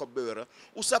 internet gebeuren,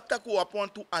 usap tak op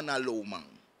to analoog man.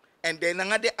 En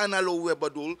dan de analoog we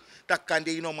bedoel, dat kan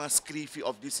de nog maar schrijven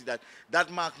of dit dat. Dat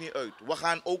maakt niet uit. We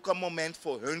gaan ook een moment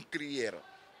voor hun creëren.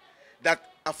 Dat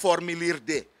een formulier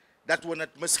de, dat we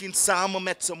het misschien samen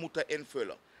met ze moeten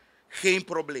invullen. Geen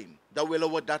probleem. Dan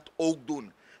willen we dat ook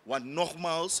doen. Want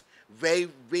nogmaals, Wij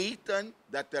weten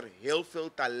dat er heel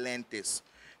veel talent is.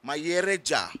 Maar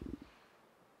Jereja,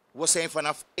 we zijn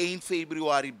vanaf 1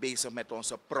 februari bezig met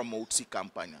onze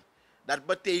promotiecampagne. Dat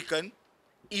betekent,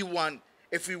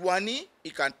 if you want,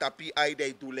 ik kan tapi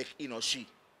ai doe lek inoshi.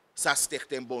 Sa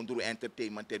Stichting Bondru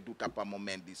Entertainment te doet op een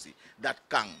moment disi. Dat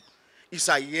kan.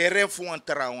 Isa jere voor een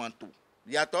trouwen toe.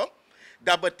 Ja toch?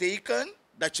 Dat betekent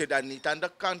dat je dan niet aan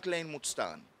de kantlijn moet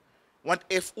staan. Want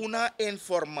if una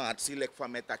informatie lek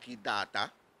van met aki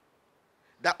data,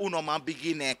 dat uno man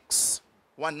begin next.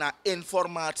 Want na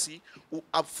informatie, u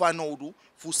afvanodu,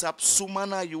 fusap suma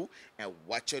na you en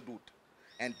wat je doet.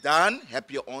 En dan heb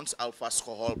je ons alvast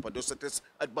geholpen. Dus het is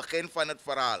het begin van het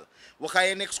verhaal. We gaan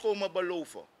je niks komen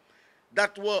beloven.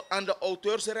 Dat we aan de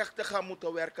auteursrechten gaan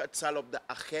moeten werken, het zal op de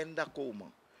agenda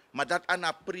komen. Maar dat aan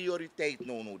een prioriteit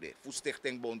nodig voor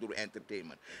Stichting Bondru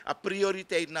Entertainment. Een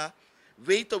prioriteit na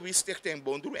weten wie Stichting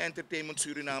Bondru Entertainment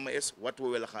Suriname is, wat we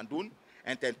willen gaan doen.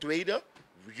 En ten tweede,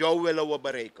 jou willen we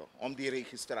bereiken om die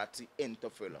registratie in te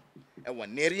vullen. En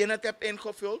wanneer je het hebt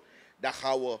ingevuld, dan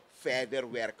gaan we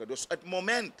verder werken. Dus het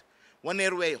moment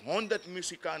wanneer wij 100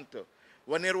 muzikanten,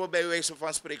 wanneer we bij wijze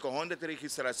van spreken 100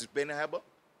 registraties binnen hebben,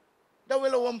 dan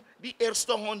willen we die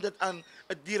eerste 100 aan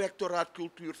het directoraat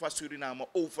cultuur van Suriname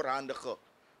overhandigen.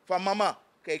 Van mama,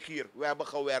 kijk hier, we hebben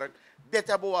gewerkt, dit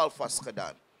hebben we alvast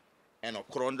gedaan. En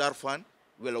op grond daarvan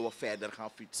willen we verder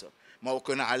gaan fietsen. Maar we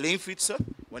kunnen alleen fietsen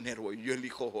wanneer we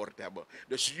jullie gehoord hebben.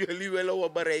 Dus jullie willen we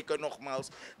bereiken nogmaals.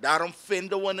 Daarom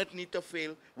vinden we het niet te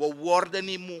veel. We worden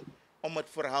niet moe om het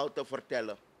verhaal te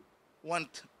vertellen.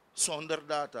 Want zonder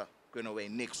data kunnen wij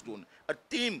niks doen. Het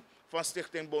team van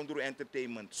Stichting Bondru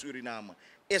Entertainment Suriname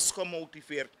is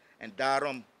gemotiveerd. En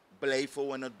daarom blijven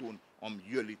we het doen om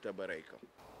jullie te bereiken.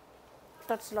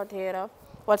 Tot slot, heren.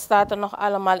 Wat staat er nog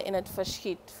allemaal in het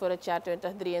verschiet voor het jaar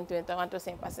 2023? Want we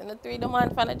zijn pas in de tweede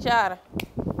maand van het jaar.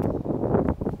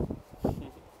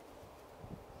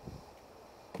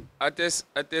 Het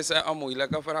is een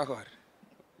moeilijke vraag hoor.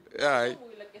 Ja, Hoe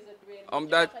moeilijk is het weer?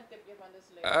 omdat Een tipje van de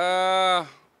sluier.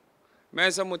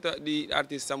 mensen moeten, die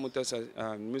artiesten moeten,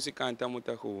 muzikanten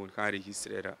moeten gewoon gaan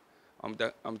registreren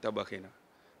om te beginnen.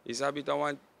 Je snapt het,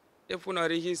 want if je nou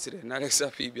registreren, naar de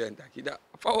Safibi dat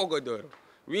valt door.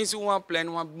 Wie is een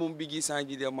plan, een bombigi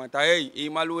sangi de mata, hey,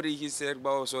 eenmaal registreer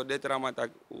bij zo dit ramata,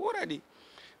 hoor die.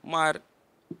 Maar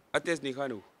het is niet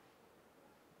genoeg.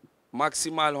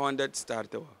 Maximaal 100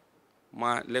 starten we.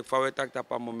 Maar lek van we tak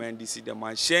op een moment die zie de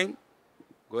machine,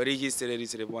 go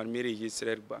registreren, want meer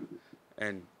registreer ba.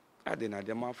 En ja,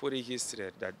 de man voor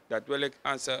registreren. Dat wil ik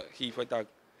aan ze geven dat.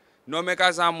 No me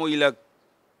kasa moeilijk.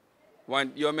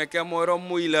 Want je maakt het maar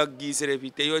moeilijk,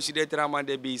 Gesprek. Je ziet het ramen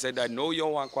de bezig dat nou je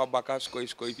want qua bakas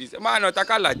kooi. Maar nou tak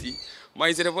alati. Maar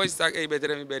je zegt voor je tak,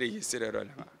 beter me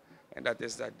registreren. En dat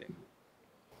is dat ding.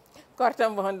 Kort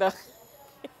en bondig.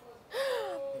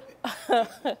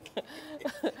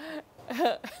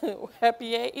 Heb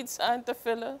jij iets aan te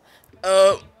vullen?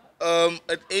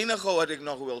 Het enige wat ik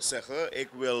nog wil zeggen, ik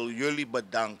wil jullie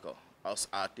bedanken als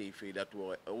ATV dat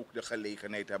we ook de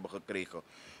gelegenheid hebben gekregen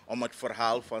om het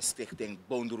verhaal van Stichting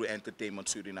Bondru Entertainment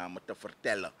Suriname te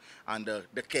vertellen aan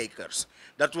de kijkers.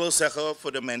 Dat wil zeggen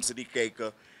voor de mensen die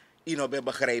kijken, Inobe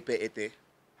begrijpen het.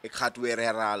 Ik ga het weer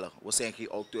herhalen, we zijn geen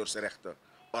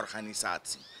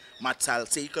auteursrechtenorganisatie. Maar het zal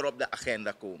zeker op de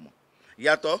agenda komen.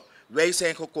 Ja toch? Wij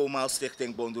zijn gekomen als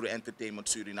Stichting Bondru Entertainment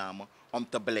Suriname om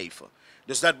te blijven.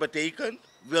 Dus dat betekent,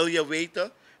 wil je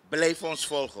weten, blijf ons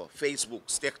volgen. Facebook,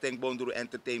 Stichting Bondru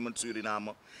Entertainment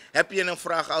Suriname. Heb je een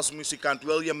vraag als muzikant,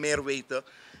 wil je meer weten?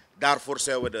 Daarvoor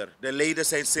zijn we er. De leden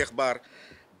zijn zichtbaar.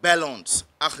 Bel ons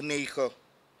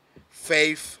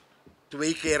 895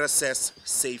 2 keer 6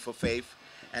 75.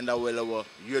 En dan willen we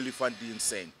jullie van dienst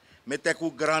zijn. Met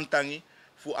een grand tangi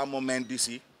voor een moment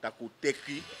disi. Taku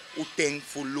teki, uteng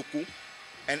voor luku.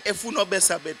 En if u no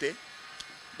besa bete,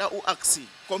 dat u actie.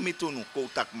 Kom je toen,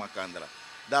 kontak makandra.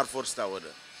 Daarvoor staan we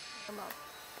er.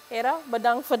 Heren,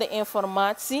 bedankt voor de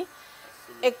informatie.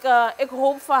 Ik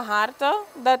hoop van harte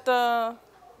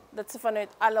dat ze vanuit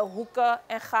alle hoeken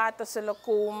en gaten zullen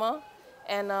komen.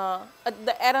 En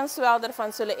de ernst wel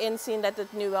ervan zullen inzien dat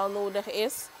het nu wel nodig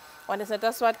is. Want het is net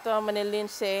als wat meneer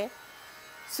Lynch zei.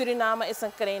 Suriname is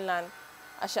een klein land.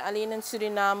 Als je alleen in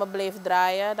Suriname blijft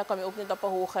draaien, dan kom je ook niet op een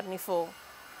hoger niveau.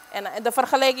 En de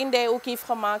vergelijking die hij ook heeft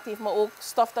gemaakt, heeft me ook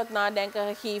stof tot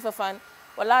nadenken gegeven van...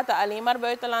 We laten alleen maar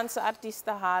buitenlandse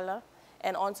artiesten halen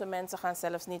en onze mensen gaan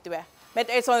zelfs niet weg. Met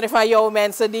uitzondering van jouw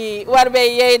mensen,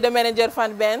 waarbij jij de manager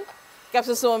van bent. Ik heb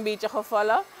ze zo een beetje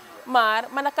gevallen. Maar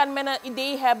dan kan men een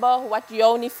idee hebben wat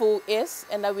jouw niveau is.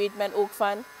 En dan weet men ook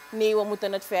van, nee, we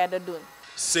moeten het verder doen.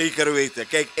 Zeker weten.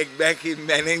 Kijk, ik ben geen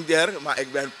manager, maar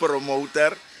ik ben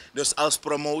promotor. Dus als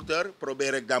promotor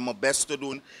probeer ik dan mijn best te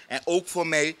doen. En ook voor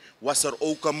mij was er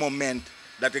ook een moment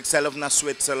dat ik zelf naar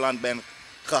Zwitserland ben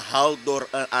gehaald door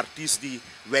een artiest die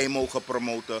wij mogen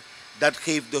promoten. Dat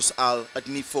geeft dus al het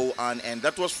niveau aan en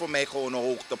dat was voor mij gewoon een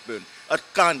hoogtepunt. Het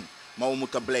kan, maar we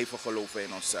moeten blijven geloven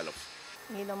in onszelf.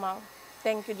 Niet normaal.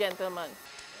 Thank you, gentlemen.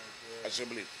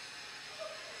 Alsjeblieft.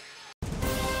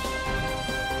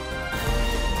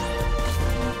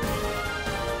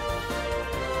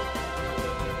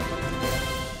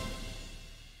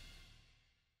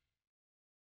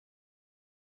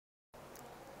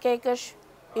 Kijkers,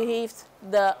 u heeft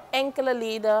de enkele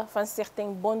leden van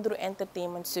Stichting Bondru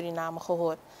Entertainment Suriname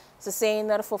gehoord. Ze zijn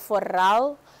er voor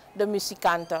vooral de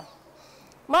muzikanten.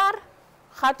 Maar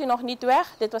gaat u nog niet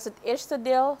weg? Dit was het eerste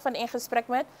deel van In Gesprek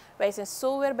Met. Wij zijn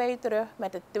zo weer bij u terug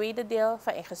met het tweede deel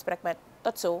van In Gesprek Met.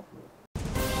 Tot zo.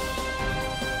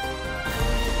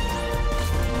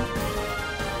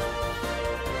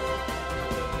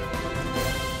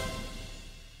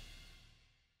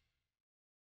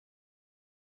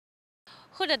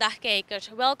 Goedendag kijkers,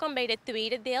 welkom bij het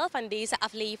tweede deel van deze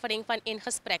aflevering van In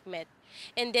Gesprek Met.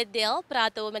 In dit deel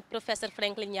praten we met professor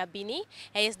Franklin Jabini.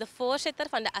 Hij is de voorzitter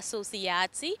van de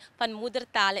Associatie van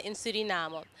Moedertalen in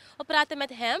Suriname. We praten met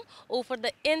hem over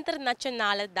de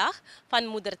Internationale Dag van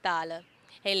Moedertalen.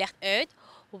 Hij legt uit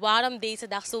waarom deze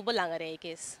dag zo belangrijk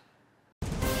is.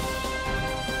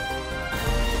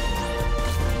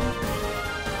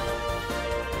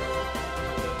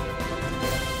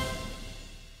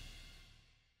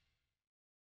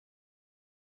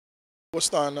 We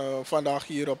staan vandaag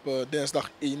hier op dinsdag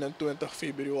 21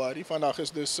 februari. Vandaag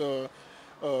is dus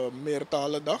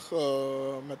Meertalendag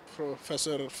met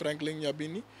professor Franklin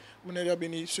Jabini. Meneer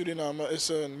Jabini, Suriname is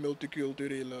een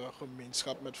multiculturele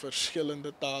gemeenschap met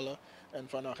verschillende talen. En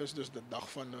vandaag is dus de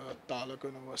dag van talen,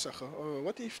 kunnen we zeggen.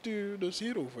 Wat heeft u dus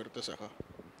hierover te zeggen?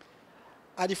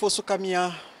 Adi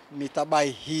fosukamia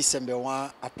mitabai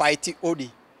hisembewa apaiti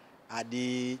odi.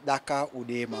 Adi daka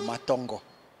ude mama tongo.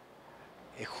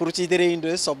 Ik groet iedereen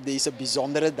dus op deze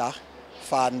bijzondere dag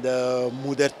van de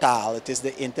moedertaal. Het is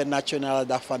de Internationale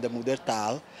Dag van de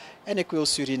Moedertaal. En ik wil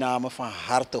Suriname van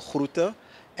harte groeten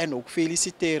en ook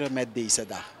feliciteren met deze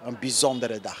dag. Een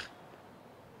bijzondere dag.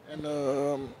 En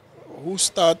hoe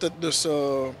staat het dus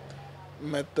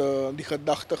met die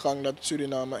gedachtegang dat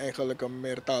Suriname eigenlijk een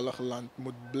meertalig land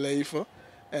moet blijven?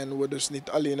 En we dus niet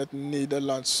alleen het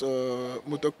Nederlands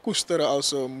moeten koesteren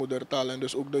als moedertaal en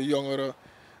dus ook de jongeren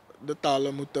de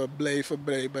talen moeten blijven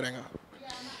bijbrengen.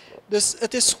 Dus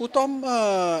het is goed om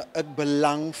het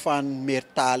belang van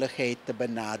meertaligheid te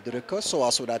benadrukken,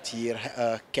 zoals we dat hier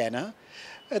kennen.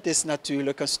 Het is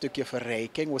natuurlijk een stukje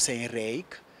verrijking, we zijn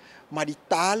rijk. Maar die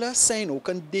talen zijn ook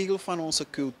een deel van onze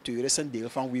cultuur, is een deel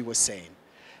van wie we zijn.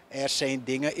 Er zijn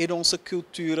dingen in onze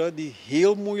culturen die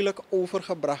heel moeilijk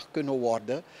overgebracht kunnen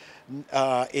worden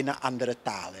in een andere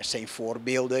taal. Er zijn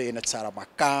voorbeelden in het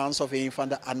Saramakaans of een van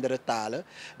de andere talen.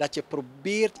 Dat je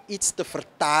probeert iets te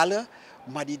vertalen,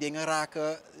 maar die dingen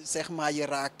raken, zeg maar, je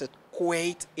raakt het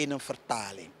kwijt in een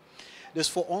vertaling. Dus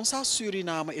voor ons als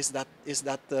Suriname is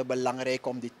dat belangrijk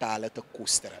om die talen te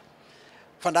koesteren.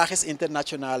 Vandaag is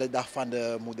Internationale Dag van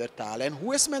de Moedertalen. En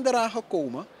hoe is men eraan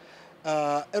gekomen?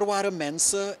 Er waren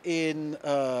mensen in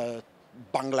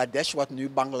Bangladesh, wat nu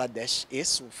Bangladesh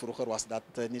is. Vroeger was dat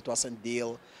niet, was een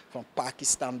deel van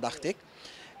Pakistan, dacht ik.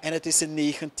 En het is in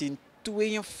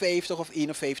 1952 of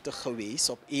 51 geweest,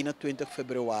 op 21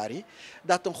 februari,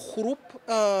 dat een groep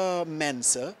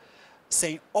mensen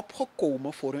zijn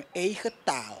opgekomen voor hun eigen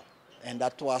taal. En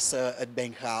dat was het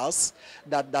Bengaals,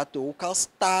 dat ook als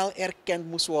taal erkend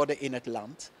moest worden in het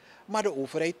land. Maar de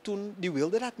overheid toen, die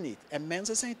wilde dat niet. En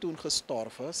mensen zijn toen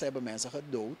gestorven, ze hebben mensen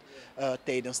gedood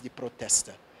tijdens die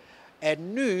protesten.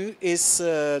 En nu is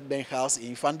het Bengaals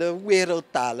een van de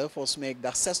wereldtalen, volgens mij ik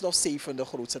dacht 6e of 7e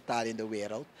grootste taal in de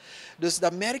wereld. Dus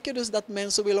dan merk je dus dat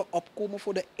mensen willen opkomen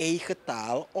voor de eigen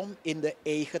taal, om in de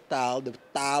eigen taal, de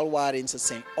taal waarin ze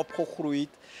zijn opgegroeid,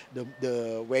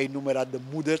 wij noemen dat de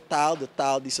moedertaal, de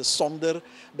taal die ze zonder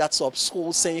dat ze op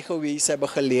school zijn geweest hebben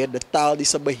geleerd, de taal die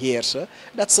ze beheersen,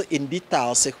 dat ze in die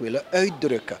taal zich willen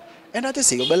uitdrukken. En dat is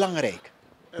heel belangrijk.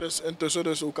 Er is intussen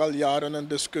dus ook al jaren een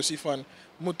discussie van,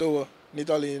 moeten we niet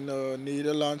alleen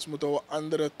Nederlands, moeten we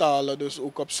andere talen, dus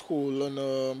ook op scholen,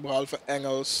 behalve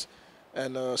Engels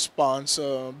en Spaans,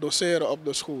 doseren op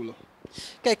de scholen?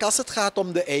 Kijk, als het gaat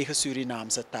om de eigen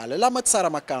Surinaamse talen, laat me het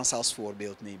Saramakaans als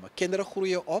voorbeeld nemen. Kinderen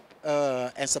groeien op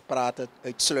en ze praten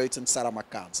uitsluitend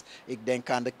Saramakaans. Ik denk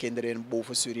aan de kinderen in het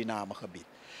boven Suriname gebied.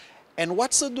 En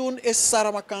wat ze doen is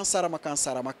Saramakaans, Saramakaans,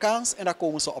 Saramakaans. En dan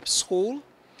komen ze op school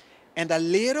en dan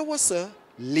leren we ze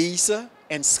lezen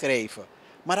en schrijven.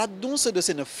 Maar dat doen ze dus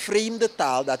in een vreemde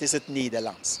taal, dat is het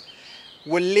Nederlands.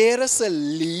 We leren ze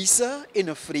lezen in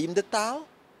een vreemde taal,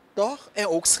 toch? En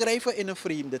ook schrijven in een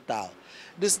vreemde taal.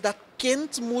 Dus dat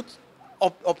kind moet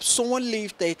op zo'n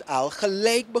leeftijd al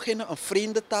gelijk beginnen een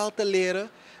vreemde taal te leren.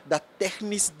 Dat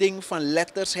technisch ding van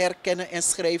letters herkennen en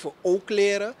schrijven ook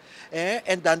leren.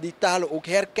 En dan die talen ook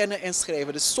herkennen en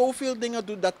schrijven. Dus zoveel dingen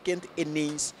doet dat kind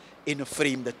ineens in een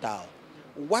vreemde taal.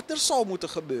 Wat er zou moeten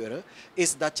gebeuren,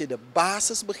 is dat je de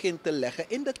basis begint te leggen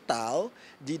in de taal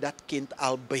die dat kind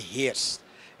al beheerst.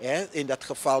 In dat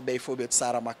geval bijvoorbeeld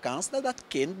Saramakaans, dat dat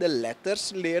kind de letters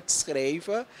leert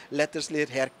schrijven, letters leert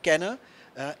herkennen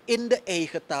in de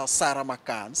eigen taal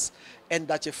Saramakaans. En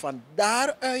dat je van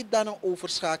daaruit dan een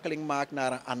overschakeling maakt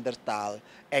naar een andere taal,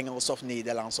 Engels of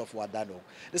Nederlands of wat dan ook.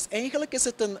 Dus eigenlijk is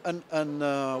het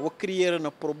we creëren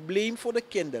een probleem voor de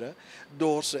kinderen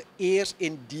door ze eerst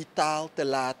in die taal te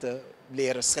laten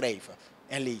leren schrijven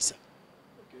en lezen.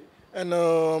 En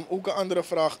ook een andere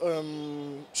vraag.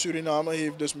 Suriname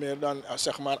heeft dus meer dan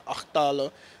zeg maar 8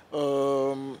 talen.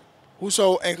 Hoe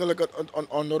zou eigenlijk het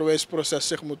onderwijsproces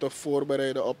zich moeten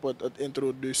voorbereiden op het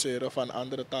introduceren van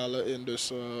andere talen in dus,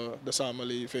 de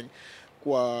samenleving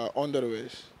qua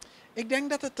onderwijs? Ik denk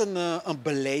dat het een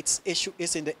beleidsissue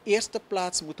is. In de eerste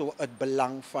plaats moeten we het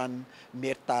belang van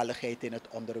meertaligheid in het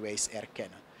onderwijs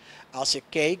erkennen. Als je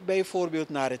kijkt bijvoorbeeld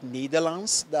naar het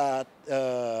Nederlands, dat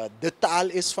de taal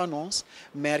is van ons,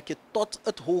 merk je tot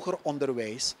het hoger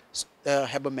onderwijs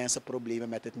hebben mensen problemen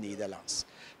met het Nederlands.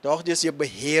 Toch? Dus je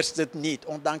beheerst het niet,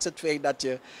 ondanks het feit dat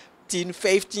je 10,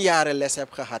 15 jaar les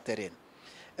hebt gehad erin.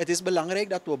 Het is belangrijk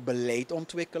dat we beleid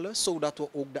ontwikkelen, zodat we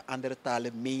ook de andere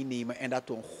talen meenemen en dat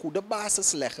we een goede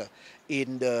basis leggen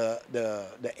in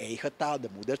de eigen taal, de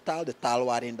moedertaal, de taal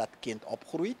waarin dat kind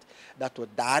opgroeit. Dat we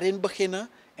daarin beginnen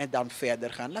en dan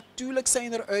verder gaan. Natuurlijk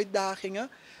zijn er uitdagingen.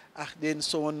 In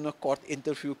zo'n kort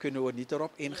interview kunnen we niet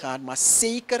erop ingaan, maar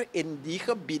zeker in die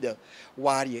gebieden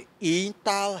waar je één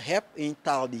taal hebt, één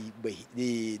taal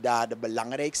die daar de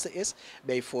belangrijkste is.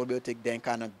 Bijvoorbeeld, ik denk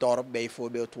aan een dorp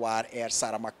bijvoorbeeld waar er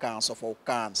Saramakaans of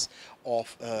Okaans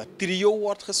of trio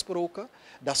wordt gesproken.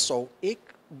 Dan zou ik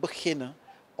beginnen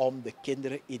om de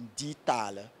kinderen in die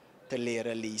talen te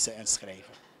leren lezen en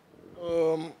schrijven.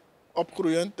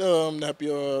 Opgroeiend heb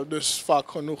je dus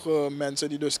vaak genoeg mensen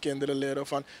die dus kinderen leren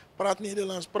van praat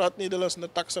Nederlands, de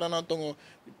taksranantongo,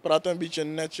 praat een beetje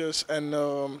netjes. En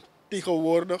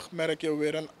tegenwoordig merk je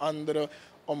weer een andere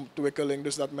ontwikkeling,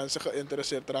 dus dat mensen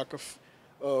geïnteresseerd raken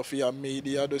via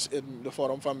media, dus in de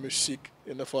vorm van muziek,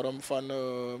 in de vorm van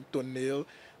toneel,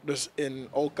 dus in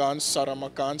Okaans,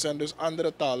 Saramakaans en dus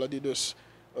andere talen die dus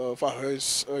van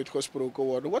huis uitgesproken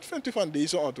worden. Wat vindt u van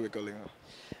deze ontwikkelingen?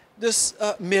 Dus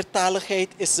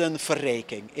meertaligheid is een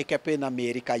verrijking. Ik heb in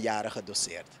Amerika jaren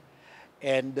gedoseerd.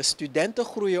 En de studenten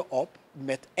groeien op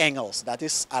met Engels. Dat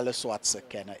is alles wat ze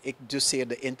kennen. Ik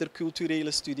doseerde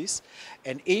interculturele studies.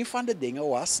 En een van de dingen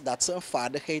was dat ze een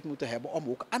vaardigheid moeten hebben om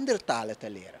ook andere talen te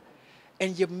leren.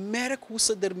 En je merkt hoe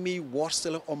ze ermee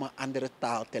worstelen om een andere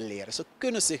taal te leren. Ze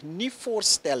kunnen zich niet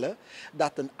voorstellen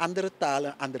dat een andere taal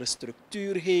een andere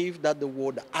structuur heeft, dat de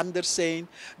woorden anders zijn.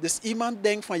 Dus iemand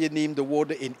denkt van je neemt de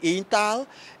woorden in één taal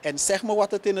en zeg me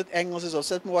wat het in het Engels is of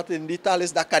zeg me wat het in die taal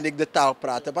is, dan kan ik de taal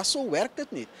praten. Maar zo werkt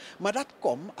het niet. Maar dat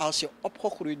komt als je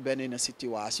opgegroeid bent in een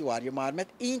situatie waar je maar met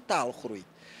één taal groeit.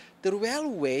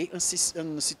 Terwijl wij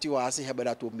een situatie hebben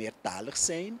dat we meertalig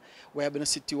zijn. We hebben een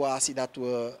situatie dat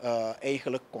we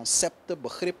eigenlijk concepten,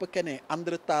 begrippen kennen in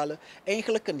andere talen.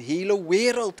 Eigenlijk een hele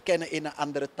wereld kennen in een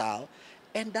andere taal.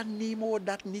 En dan nemen we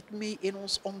dat niet mee in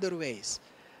ons onderwijs.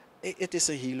 Het is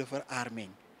een hele verarming,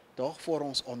 toch, voor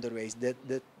ons onderwijs.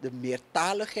 De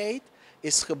meertaligheid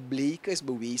is gebleken, is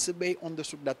bewezen bij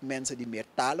onderzoek dat mensen die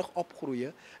meertalig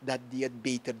opgroeien, dat die het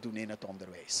beter doen in het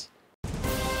onderwijs.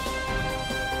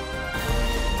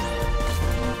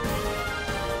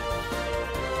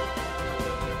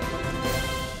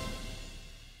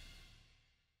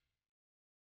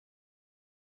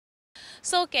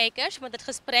 Zo kijkers, met het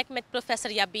gesprek met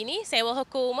professor Jabini zijn we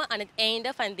gekomen aan het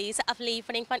einde van deze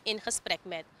aflevering van In Gesprek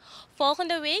Met.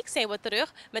 Volgende week zijn we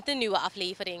terug met een nieuwe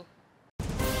aflevering.